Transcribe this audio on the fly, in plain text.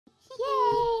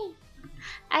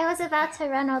I was about to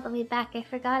run all the way back. I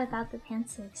forgot about the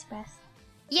Pantsu Express.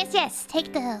 Yes.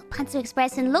 Take the Pantsu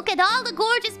Express and look at all the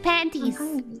gorgeous panties.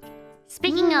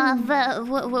 Speaking of,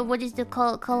 what is the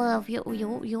color of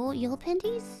your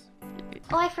panties?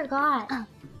 Oh, I forgot. Oh.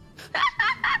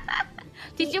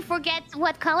 Did you forget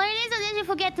what color it is, or did you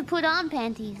forget to put on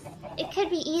panties? It could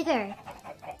be either.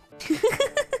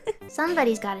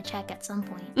 Somebody's got to check at some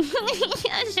point.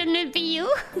 Shouldn't it be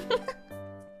you?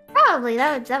 Probably.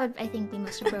 That would I think be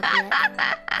most appropriate.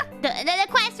 The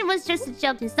question was just a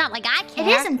joke. It's not like I care.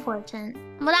 It is important.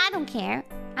 But I don't care.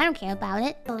 I don't care about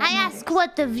it. So I ask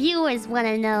what the viewers want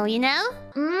to know, you know?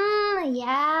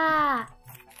 Yeah.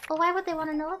 Well, why would they want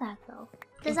to know that, though?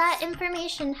 Does that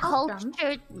information help them?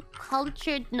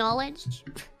 Cultured knowledge.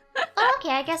 Oh,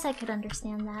 okay, I guess I could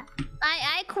understand that.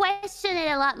 I question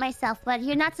it a lot myself, but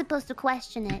you're not supposed to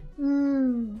question it.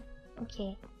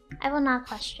 Okay. I will not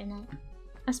question it.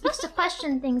 I'm supposed to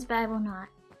question things, but I will not.